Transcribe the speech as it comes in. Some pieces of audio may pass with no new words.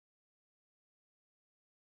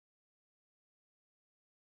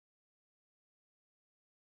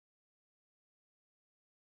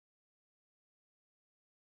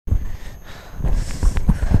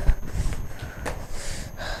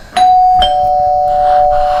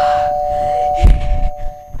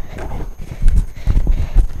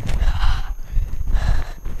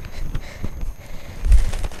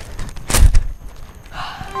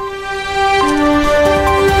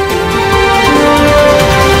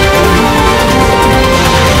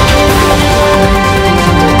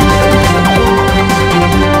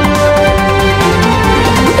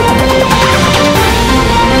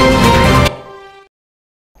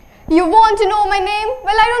you know my name?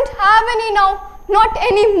 Well, I don't have any now. Not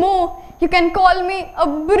anymore. You can call me a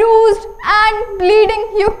bruised and bleeding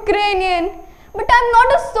Ukrainian. But I'm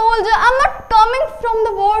not a soldier. I'm not coming from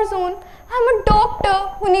the war zone. I'm a doctor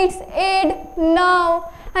who needs aid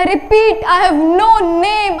now. I repeat, I have no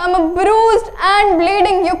name. I'm a bruised and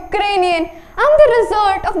bleeding Ukrainian. I'm the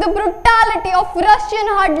result of the brutality of Russian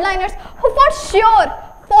hardliners who for sure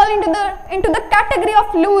fall into the category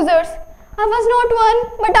of losers. I was not one,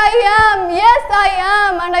 but I am. Yes, I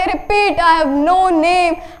am. And I repeat, I have no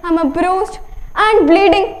name. I'm a bruised and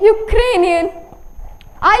bleeding Ukrainian.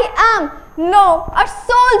 I am. No, our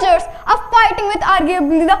soldiers are fighting with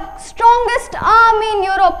arguably the strongest army in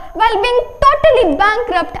Europe while being totally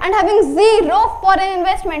bankrupt and having zero foreign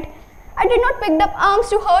investment. I did not pick up arms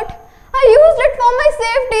to hurt. I used it for my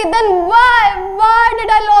safety. Then why did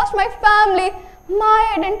I lose my family, my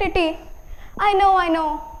identity? I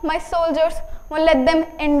know. My soldiers won't let them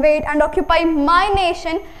invade and occupy my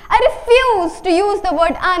nation. I refuse to use the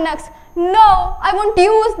word annex. No, I won't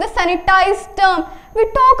use the sanitized term. We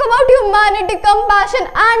talk about humanity, compassion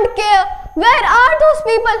and care. Where are those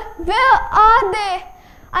people? Where are they?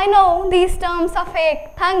 I know these terms are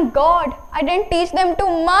fake. Thank God I didn't teach them to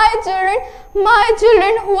my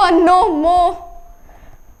children who are no more.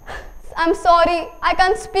 I'm sorry, I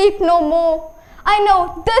can't speak no more. I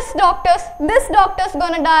know this doctor's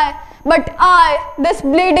gonna die. But I, this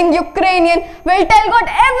bleeding Ukrainian, will tell God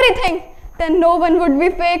everything. Then no one would be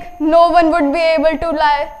fake, no one would be able to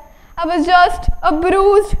lie. I was just a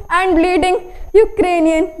bruised and bleeding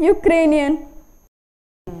Ukrainian.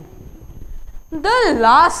 The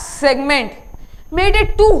last segment made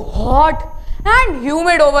it too hot and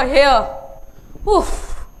humid over here.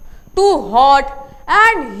 Oof, too hot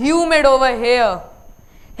and humid over here.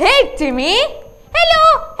 Hey Timmy! Hello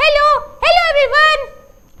everyone!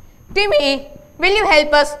 Timmy, will you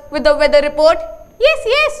help us with the weather report?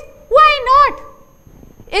 Yes, why not?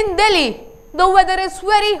 In Delhi, the weather is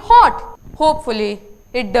very hot. Hopefully,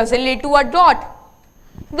 it doesn't lead to a drought.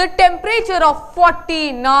 The temperature of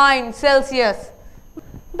 49 Celsius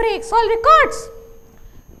breaks all records.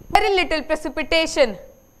 Very little precipitation.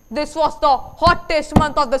 This was the hottest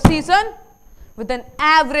month of the season with an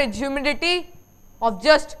average humidity of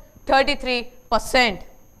just 33%.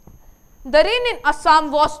 The rain in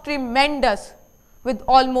Assam was tremendous with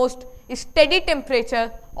almost a steady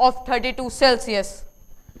temperature of 32 Celsius.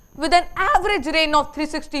 With an average rain of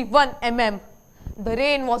 361 mm, the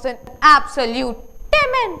rain was an absolute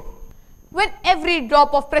demon. When every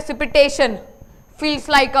drop of precipitation feels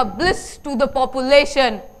like a bliss to the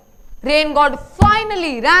population, rain god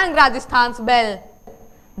finally rang Rajasthan's bell.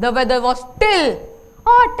 The weather was still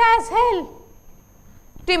hot as hell.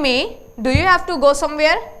 Timmy, do you have to go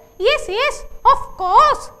somewhere? Yes, of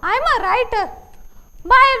course. I'm a writer.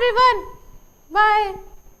 Bye everyone. Bye.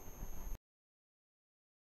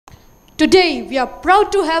 Today we are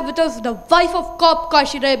proud to have with us the wife of Cop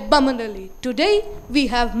Kashirai Bamanali. Today we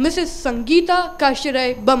have Mrs. Sangeeta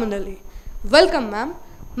Kashirai Bamanali. Welcome ma'am.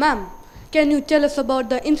 Ma'am, can you tell us about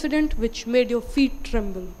the incident which made your feet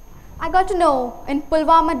tremble? I got to know in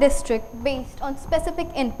Pulwama district, based on specific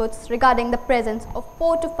inputs regarding the presence of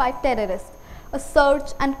 4 to 5 terrorists, a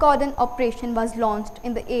search and cordon operation was launched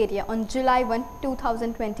in the area on July 1,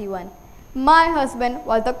 2021. My husband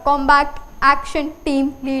was the combat action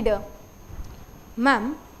team leader.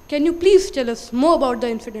 Ma'am, can you please tell us more about the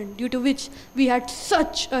incident due to which we had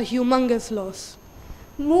such a humongous loss?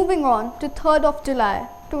 Moving on to 3rd of July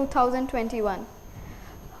 2021.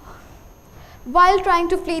 While trying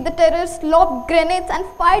to flee, the terrorists lobbed grenades and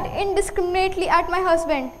fired indiscriminately at my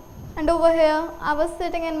husband. And over here, I was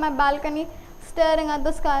sitting in my balcony staring at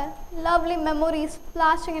the sky, lovely memories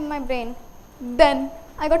flashing in my brain. Then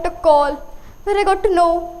I got a call where I got to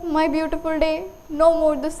know my beautiful day no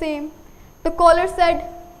more the same. The caller said,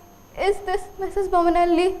 "Is this Mrs.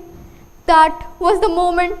 Bamanali?" That was the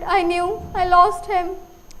moment I knew I lost him.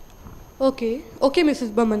 Okay,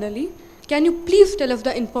 Mrs. Bamanali. Can you please tell us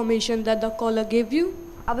the information that the caller gave you?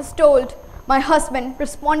 I was told my husband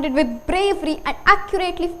responded with bravery and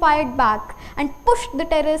accurately fired back and pushed the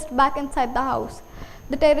terrorist back inside the house.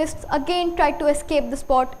 The terrorists again tried to escape the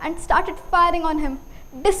spot and started firing on him.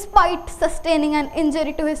 Despite sustaining an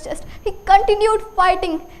injury to his chest, he continued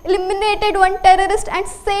fighting, eliminated one terrorist and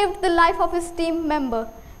saved the life of his team member.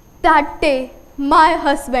 That day, my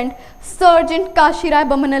husband, Sergeant Kashirai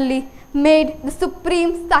Bamanali, made the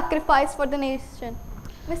supreme sacrifice for the nation.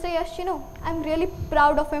 Mr. Yash, I'm really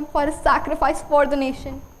proud of him for his sacrifice for the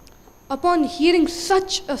nation. Upon hearing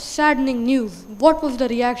such a saddening news, what was the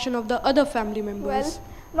reaction of the other family members?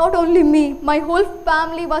 Well, not only me, my whole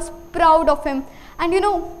family was proud of him. And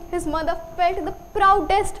his mother felt the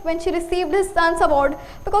proudest when she received his son's award,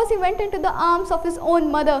 because he went into the arms of his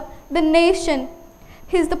own mother, the nation.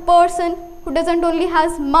 He is the person who doesn't only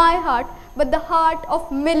has my heart, but the heart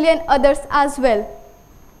of million others as well.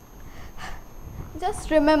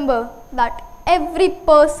 Just remember that every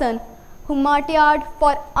person who martyred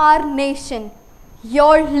for our nation,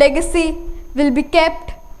 your legacy will be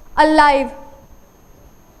kept alive.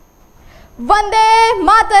 Vande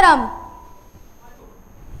Mataram!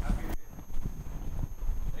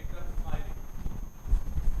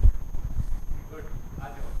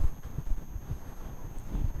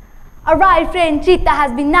 Alright friend, Cheetah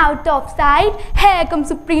has been out of sight. Here comes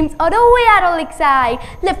Supremes, although we are all excited.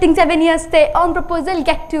 Lifting 7 years stay on proposal,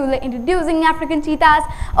 get to introducing African cheetahs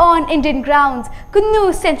on Indian grounds. Good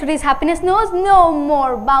news, centuries happiness knows no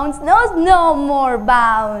more bounds, knows no more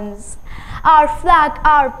bounds. Our flag,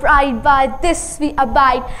 our pride, by this we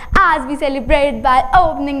abide, as we celebrate by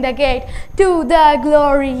opening the gate to the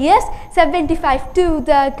glorious 75, to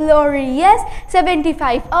the glorious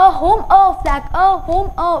 75. A home, a flag, a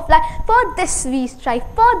home, a flag. For this we strive,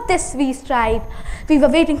 for this we strive. We were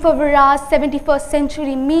waiting for our 71st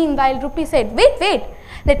century. Meanwhile, Rupi said, wait,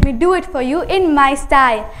 let me do it for you in my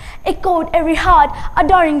style. Echoed every heart,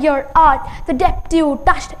 adoring your art. The depth you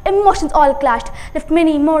touched, emotions all clashed. Left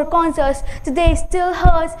many more concerts, today still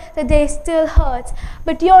hurts, today still hurts.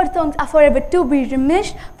 But your songs are forever to be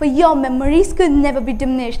diminished, for your memories could never be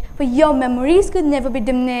diminished, for your memories could never be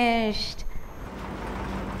diminished.